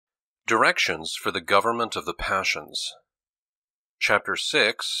Directions for the Government of the Passions. Chapter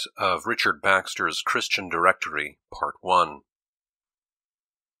 6 of Richard Baxter's Christian Directory, Part 1.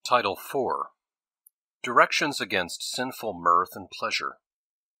 Title 4. Directions against Sinful Mirth and Pleasure.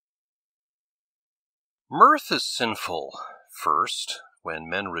 Mirth is sinful, first, when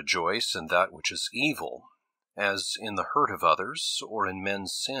men rejoice in that which is evil, as in the hurt of others, or in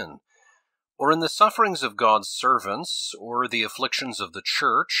men's sin, or in the sufferings of God's servants, or the afflictions of the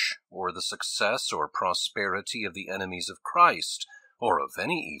church, or the success or prosperity of the enemies of Christ, or of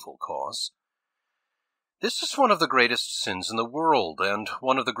any evil cause. This is one of the greatest sins in the world, and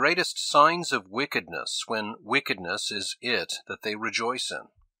one of the greatest signs of wickedness, when wickedness is it that they rejoice in.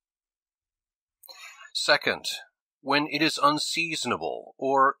 Second, when it is unseasonable,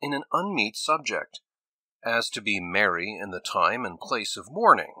 or in an unmeet subject, as to be merry in the time and place of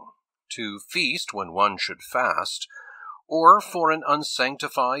mourning, to feast when one should fast, or for an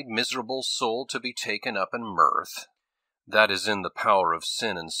unsanctified, miserable soul to be taken up in mirth, that is in the power of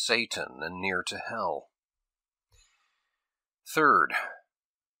sin and Satan, and near to hell. Third,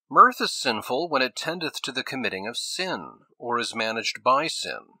 mirth is sinful when it tendeth to the committing of sin, or is managed by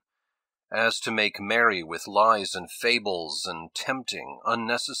sin, as to make merry with lies and fables, and tempting,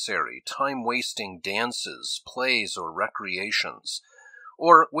 unnecessary, time-wasting dances, plays, or recreations,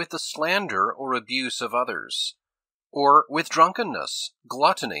 or with the slander or abuse of others, or with drunkenness,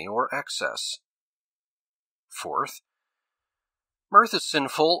 gluttony, or excess. Fourth, mirth is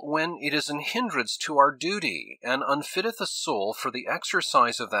sinful when it is an hindrance to our duty, and unfitteth the soul for the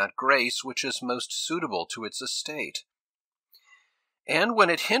exercise of that grace which is most suitable to its estate. And when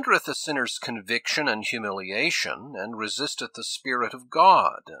it hindereth the sinner's conviction and humiliation, and resisteth the Spirit of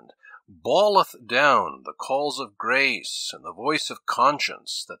God, and bawleth down the calls of grace and the voice of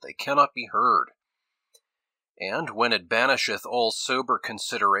conscience, that they cannot be heard. And when it banisheth all sober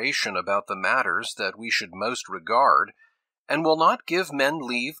consideration about the matters that we should most regard, and will not give men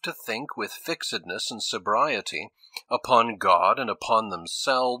leave to think with fixedness and sobriety upon God and upon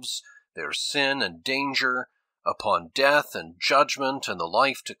themselves, their sin and danger, upon death and judgment and the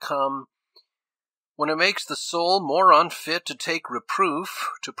life to come, when it makes the soul more unfit to take reproof,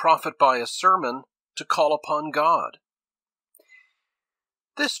 to profit by a sermon, to call upon God.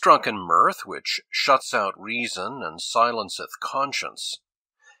 This drunken mirth, which shuts out reason and silenceth conscience,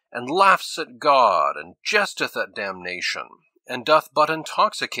 and laughs at God, and jesteth at damnation, and doth but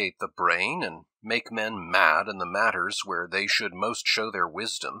intoxicate the brain, and make men mad in the matters where they should most show their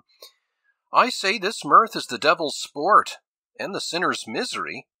wisdom, I say this mirth is the devil's sport, and the sinner's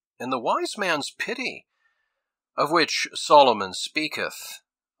misery, and the wise man's pity, of which Solomon speaketh.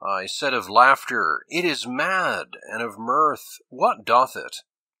 I said of laughter, it is mad, and of mirth, what doth it?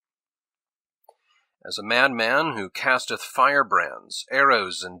 As a madman who casteth firebrands,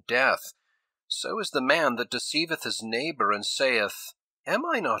 arrows, and death, so is the man that deceiveth his neighbor, and saith, Am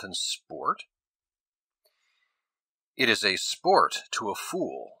I not in sport? It is a sport to a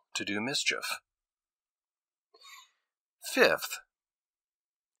fool to do mischief. Fifth,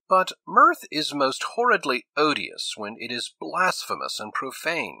 but mirth is most horridly odious when it is blasphemous and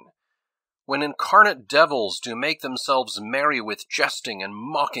profane, when incarnate devils do make themselves merry with jesting and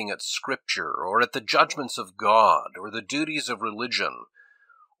mocking at Scripture, or at the judgments of God, or the duties of religion,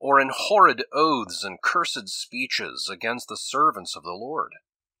 or in horrid oaths and cursed speeches against the servants of the Lord.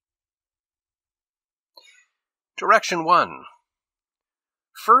 Direction 1.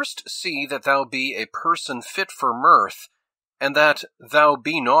 First see that thou be a person fit for mirth, and that thou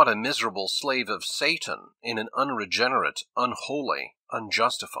be not a miserable slave of Satan in an unregenerate, unholy,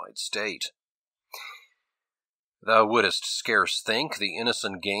 unjustified state. Thou wouldest scarce think the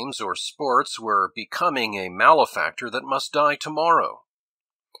innocent games or sports were becoming a malefactor that must die tomorrow.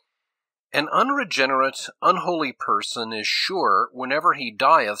 An unregenerate, unholy person is sure whenever he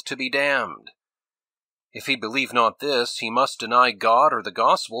dieth to be damned. If he believe not this, he must deny God or the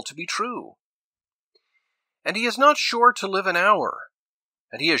gospel to be true. And he is not sure to live an hour,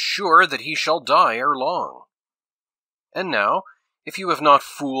 and he is sure that he shall die ere long. And now, if you have not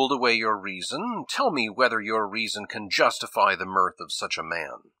fooled away your reason, tell me whether your reason can justify the mirth of such a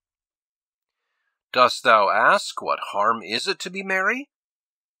man. Dost thou ask, what harm is it to be merry?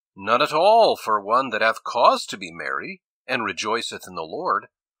 None at all for one that hath cause to be merry, and rejoiceth in the Lord.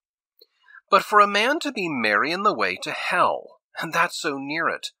 But for a man to be merry in the way to hell, and that so near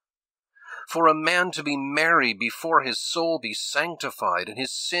it, for a man to be merry before his soul be sanctified, and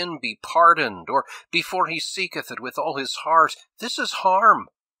his sin be pardoned, or before he seeketh it with all his heart, this is harm.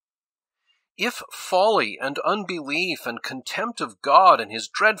 If folly and unbelief and contempt of God and his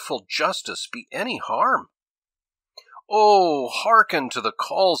dreadful justice be any harm, O hearken to the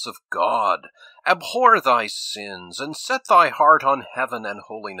calls of God, abhor thy sins, and set thy heart on heaven and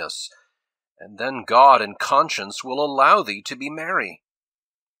holiness, and then God and conscience will allow thee to be merry.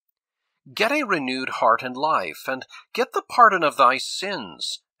 Get a renewed heart and life, and get the pardon of thy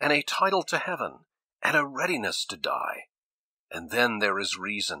sins, and a title to heaven, and a readiness to die, and then there is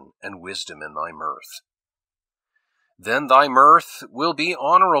reason and wisdom in thy mirth. Then thy mirth will be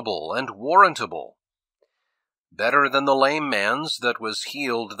honorable and warrantable, better than the lame man's that was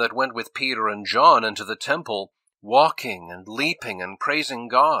healed that went with Peter and John into the temple, walking and leaping and praising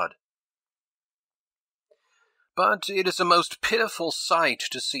God. But it is a most pitiful sight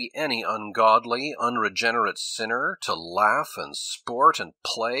to see any ungodly, unregenerate sinner to laugh and sport and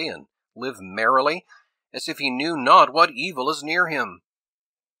play and live merrily, as if he knew not what evil is near him.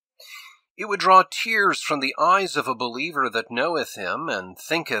 It would draw tears from the eyes of a believer that knoweth him, and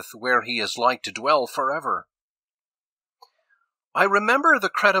thinketh where he is like to dwell forever. I remember the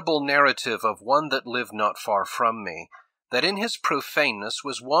credible narrative of one that lived not far from me, that in his profaneness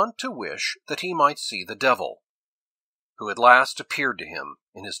was wont to wish that he might see the devil, who at last appeared to him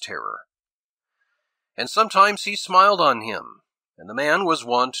in his terror. And sometimes he smiled on him, and the man was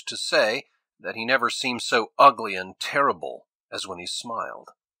wont to say that he never seemed so ugly and terrible as when he smiled,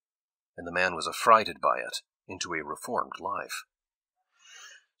 and the man was affrighted by it into a reformed life.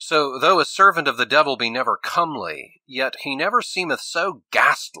 So, though a servant of the devil be never comely, yet he never seemeth so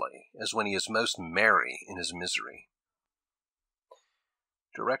ghastly as when he is most merry in his misery.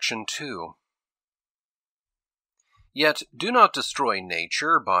 Direction 2. Yet do not destroy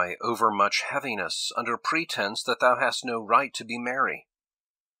nature by overmuch heaviness, under pretense that thou hast no right to be merry.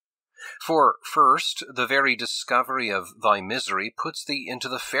 For, first, the very discovery of thy misery puts thee into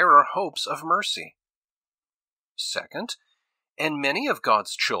the fairer hopes of mercy. Second, and many of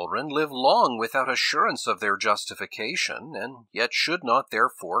God's children live long without assurance of their justification, and yet should not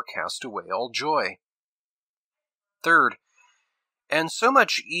therefore cast away all joy. Third, and so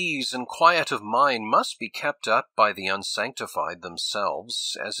much ease and quiet of mind must be kept up by the unsanctified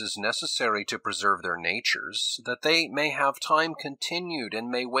themselves, as is necessary to preserve their natures, that they may have time continued, and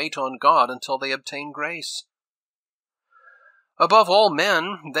may wait on God until they obtain grace. Above all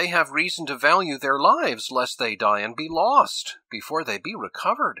men, they have reason to value their lives, lest they die and be lost, before they be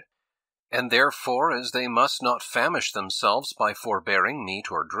recovered. And therefore, as they must not famish themselves by forbearing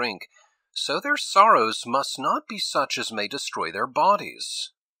meat or drink, so their sorrows must not be such as may destroy their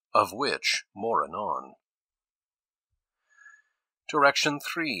bodies, of which more anon. Direction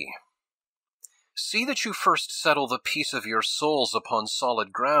 3. See that you first settle the peace of your souls upon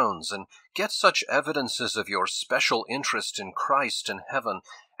solid grounds, and get such evidences of your special interest in Christ and heaven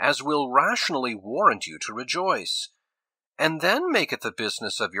as will rationally warrant you to rejoice. And then make it the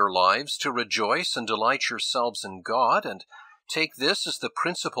business of your lives to rejoice and delight yourselves in God, and take this as the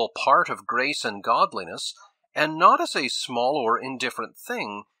principal part of grace and godliness, and not as a small or indifferent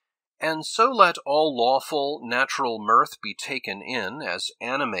thing, and so let all lawful, natural mirth be taken in, as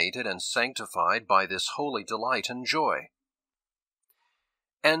animated and sanctified by this holy delight and joy.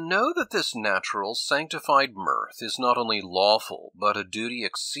 And know that this natural, sanctified mirth is not only lawful, but a duty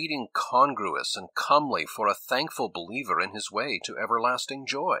exceeding congruous and comely for a thankful believer in his way to everlasting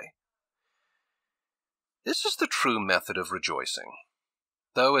joy. This is the true method of rejoicing.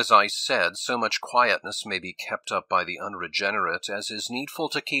 Though, as I said, so much quietness may be kept up by the unregenerate as is needful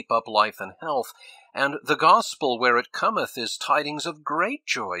to keep up life and health, and the gospel where it cometh is tidings of great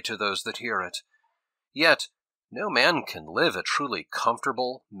joy to those that hear it. Yet no man can live a truly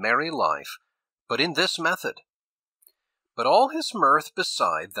comfortable, merry life, but in this method. But all his mirth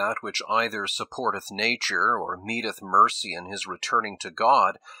beside that which either supporteth nature or meeteth mercy in his returning to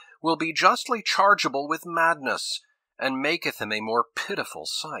God will be justly chargeable with madness, and maketh him a more pitiful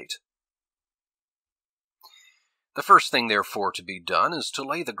sight. The first thing, therefore, to be done is to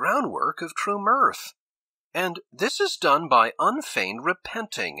lay the groundwork of true mirth. And this is done by unfeigned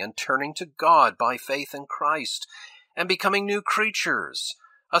repenting and turning to God by faith in Christ, and becoming new creatures,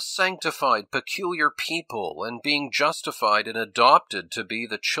 a sanctified, peculiar people, and being justified and adopted to be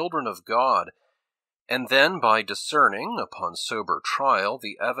the children of God, and then by discerning, upon sober trial,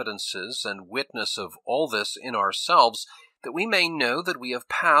 the evidences and witness of all this in ourselves, that we may know that we have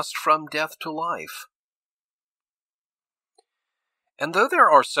passed from death to life. And though there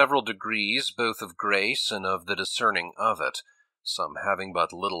are several degrees both of grace and of the discerning of it, some having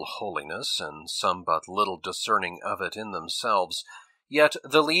but little holiness, and some but little discerning of it in themselves, yet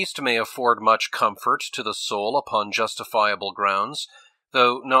the least may afford much comfort to the soul upon justifiable grounds,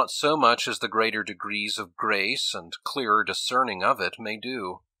 though not so much as the greater degrees of grace and clearer discerning of it may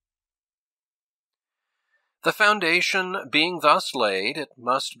do. The foundation being thus laid, it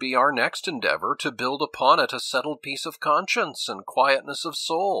must be our next endeavor to build upon it a settled peace of conscience and quietness of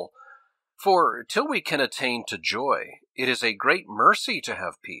soul. For till we can attain to joy, it is a great mercy to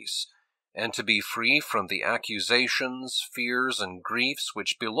have peace, and to be free from the accusations, fears, and griefs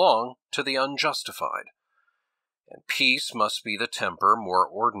which belong to the unjustified. And peace must be the temper more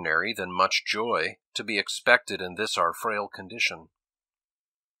ordinary than much joy to be expected in this our frail condition.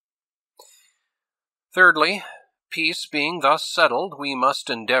 Thirdly, peace being thus settled, we must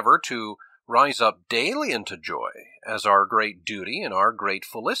endeavor to rise up daily into joy as our great duty and our great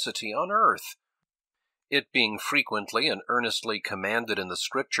felicity on earth. It being frequently and earnestly commanded in the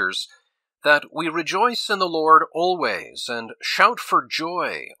Scriptures that we rejoice in the Lord always, and shout for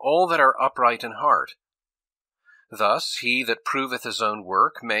joy, all that are upright in heart. Thus he that proveth his own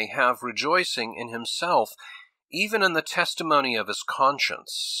work may have rejoicing in himself, even in the testimony of his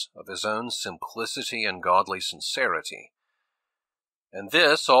conscience, of his own simplicity and godly sincerity. And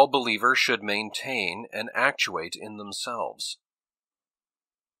this all believers should maintain and actuate in themselves.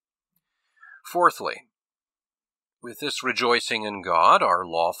 Fourthly, with this rejoicing in God, our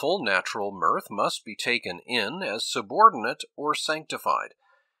lawful, natural mirth must be taken in as subordinate or sanctified.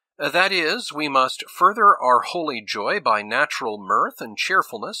 That is, we must further our holy joy by natural mirth and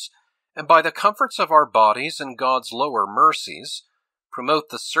cheerfulness, and by the comforts of our bodies and God's lower mercies, promote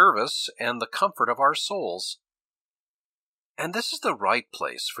the service and the comfort of our souls. And this is the right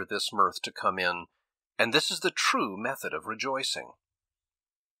place for this mirth to come in, and this is the true method of rejoicing.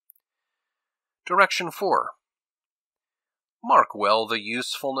 Direction 4. Mark well the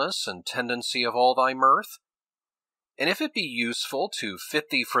usefulness and tendency of all thy mirth. And if it be useful to fit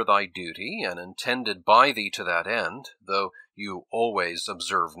thee for thy duty, and intended by thee to that end, though you always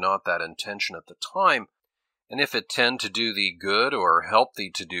observe not that intention at the time, and if it tend to do thee good or help thee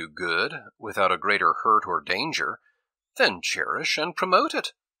to do good, without a greater hurt or danger, then cherish and promote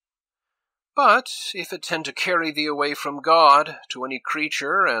it. But if it tend to carry thee away from God to any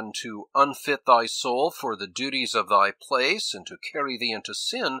creature, and to unfit thy soul for the duties of thy place, and to carry thee into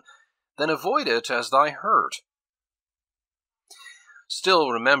sin, then avoid it as thy hurt.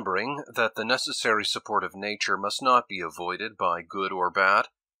 Still remembering that the necessary support of nature must not be avoided by good or bad.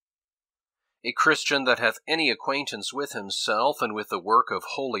 A Christian that hath any acquaintance with himself and with the work of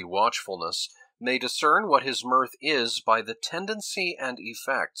holy watchfulness may discern what his mirth is by the tendency and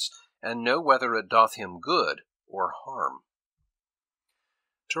effects, and know whether it doth him good or harm.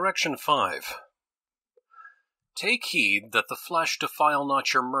 Direction 5. Take heed that the flesh defile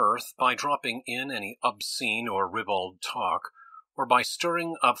not your mirth by dropping in any obscene or ribald talk, or by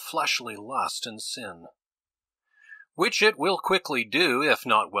stirring up fleshly lust and sin, which it will quickly do if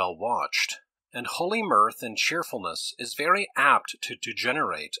not well watched, and holy mirth and cheerfulness is very apt to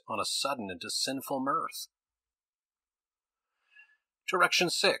degenerate on a sudden into sinful mirth. Direction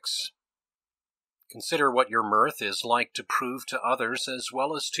 6. Consider what your mirth is like to prove to others as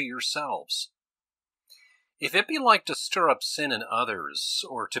well as to yourselves. If it be like to stir up sin in others,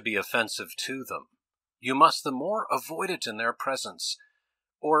 or to be offensive to them, you must the more avoid it in their presence,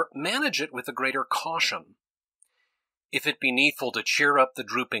 or manage it with a greater caution. If it be needful to cheer up the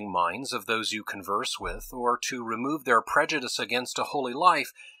drooping minds of those you converse with, or to remove their prejudice against a holy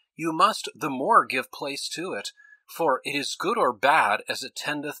life, you must the more give place to it, for it is good or bad as it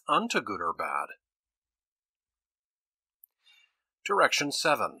tendeth unto good or bad. Direction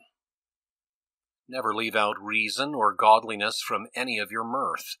 7. Never leave out reason or godliness from any of your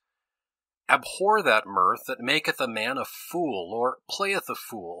mirth. Abhor that mirth that maketh a man a fool, or playeth a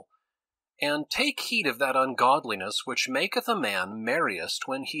fool, and take heed of that ungodliness which maketh a man merriest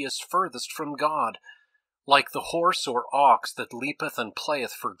when he is furthest from God, like the horse or ox that leapeth and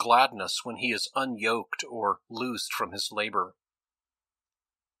playeth for gladness when he is unyoked or loosed from his labor.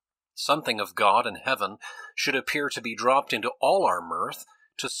 Something of God and heaven should appear to be dropped into all our mirth,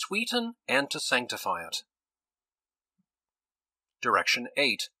 to sweeten and to sanctify it. Direction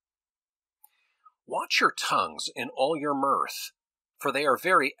 8. Watch your tongues in all your mirth, for they are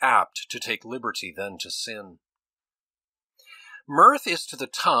very apt to take liberty then to sin. Mirth is to the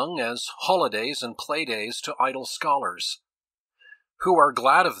tongue as holidays and playdays to idle scholars, who are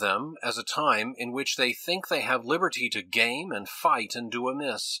glad of them as a time in which they think they have liberty to game and fight and do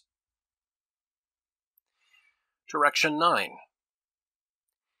amiss. Direction 9.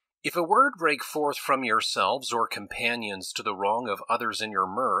 If a word break forth from yourselves or companions to the wrong of others in your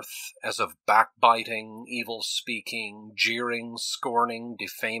mirth, as of backbiting, evil speaking, jeering, scorning,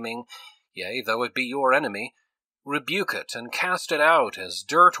 defaming, yea, though it be your enemy, rebuke it and cast it out as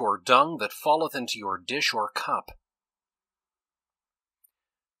dirt or dung that falleth into your dish or cup.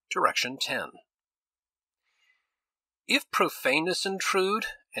 Direction 10. If profaneness intrude,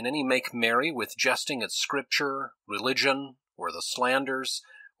 and any make merry with jesting at Scripture, religion, or the slanders,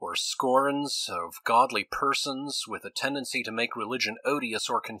 or scorns of godly persons, with a tendency to make religion odious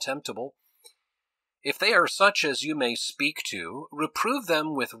or contemptible, if they are such as you may speak to, reprove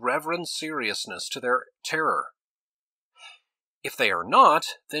them with reverend seriousness to their terror. If they are not,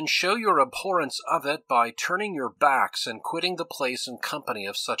 then show your abhorrence of it by turning your backs and quitting the place and company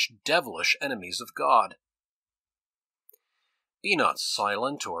of such devilish enemies of God. Be not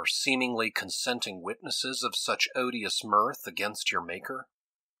silent or seemingly consenting witnesses of such odious mirth against your Maker.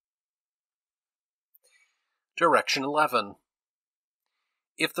 Direction 11.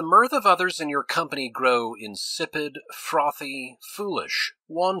 If the mirth of others in your company grow insipid, frothy, foolish,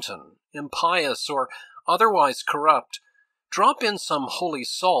 wanton, impious, or otherwise corrupt, drop in some holy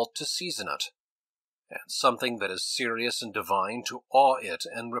salt to season it, and something that is serious and divine to awe it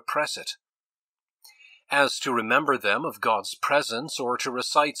and repress it. As to remember them of God's presence, or to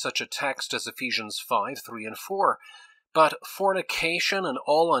recite such a text as Ephesians 5:3 and 4, but fornication and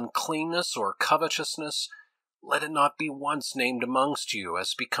all uncleanness or covetousness, let it not be once named amongst you,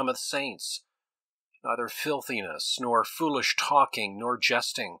 as becometh saints, neither filthiness, nor foolish talking, nor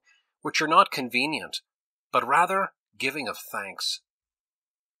jesting, which are not convenient, but rather giving of thanks.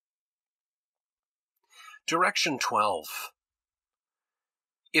 Direction 12.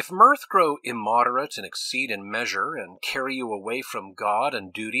 If mirth grow immoderate and exceed in measure, and carry you away from God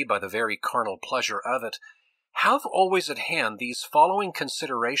and duty by the very carnal pleasure of it, have always at hand these following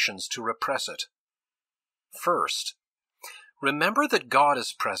considerations to repress it. First, remember that God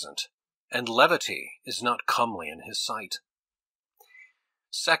is present, and levity is not comely in his sight.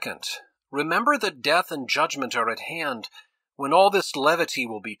 Second, remember that death and judgment are at hand, when all this levity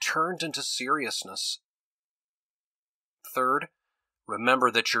will be turned into seriousness. Third,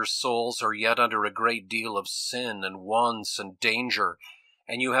 remember that your souls are yet under a great deal of sin and wants and danger,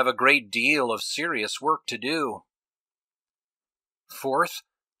 and you have a great deal of serious work to do. Fourth,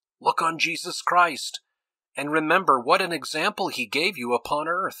 look on Jesus Christ, and remember what an example he gave you upon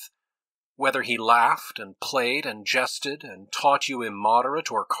earth, whether he laughed and played and jested and taught you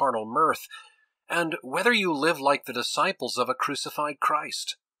immoderate or carnal mirth, and whether you live like the disciples of a crucified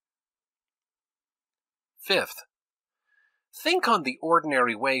Christ. Fifth, think on the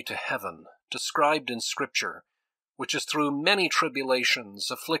ordinary way to heaven, described in Scripture, which is through many tribulations,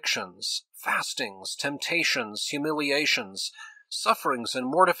 afflictions, fastings, temptations, humiliations, sufferings, and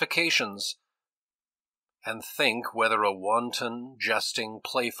mortifications, and think whether a wanton, jesting,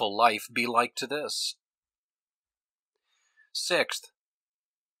 playful life be like to this. Sixth,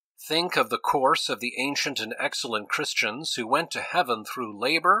 think of the course of the ancient and excellent Christians who went to heaven through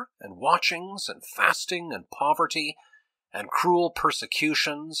labor and watchings and fasting and poverty and cruel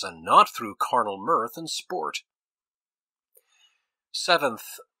persecutions, and not through carnal mirth and sport. Seventh,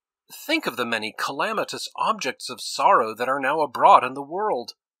 think of the many calamitous objects of sorrow that are now abroad in the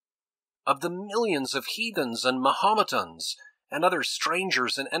world, of the millions of heathens and Mahometans and other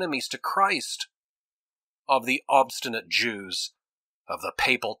strangers and enemies to Christ, of the obstinate Jews, of the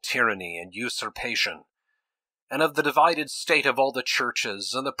papal tyranny and usurpation, and of the divided state of all the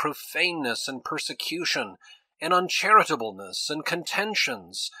churches, and the profaneness and persecution, and uncharitableness, and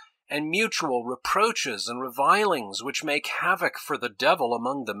contentions, and mutual reproaches and revilings, which make havoc for the devil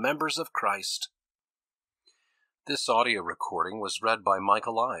among the members of Christ. This audio recording was read by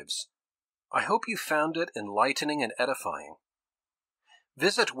Michael Ives. I hope you found it enlightening and edifying.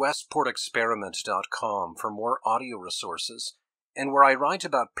 Visit westportexperiment.com for more audio resources, and where I write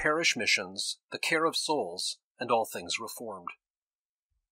about parish missions, the care of souls, and all things Reformed.